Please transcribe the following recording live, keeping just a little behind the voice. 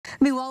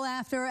Meanwhile,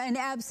 after an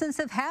absence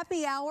of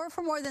happy hour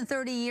for more than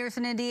 30 years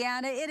in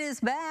Indiana, it is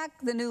back.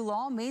 The new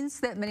law means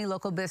that many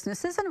local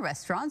businesses and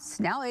restaurants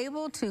now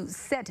able to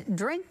set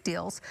drink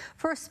deals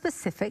for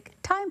specific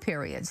time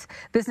periods.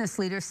 Business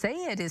leaders say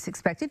it is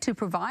expected to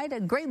provide a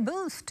great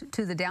boost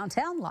to the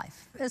downtown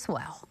life as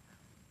well.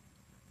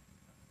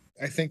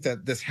 I think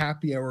that this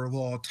happy hour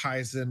law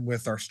ties in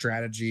with our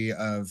strategy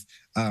of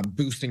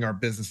boosting our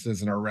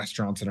businesses and our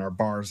restaurants and our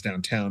bars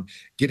downtown,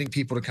 getting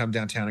people to come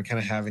downtown and kind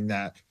of having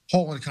that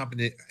whole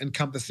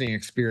encompassing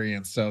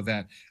experience so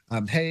that,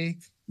 hey,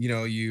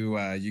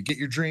 you get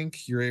your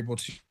drink, you're able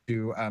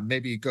to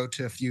maybe go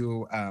to a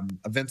few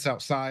events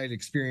outside,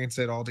 experience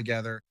it all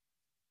together.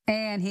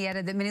 And he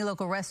added that many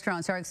local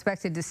restaurants are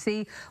expected to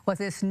see what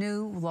this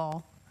new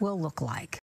law will look like.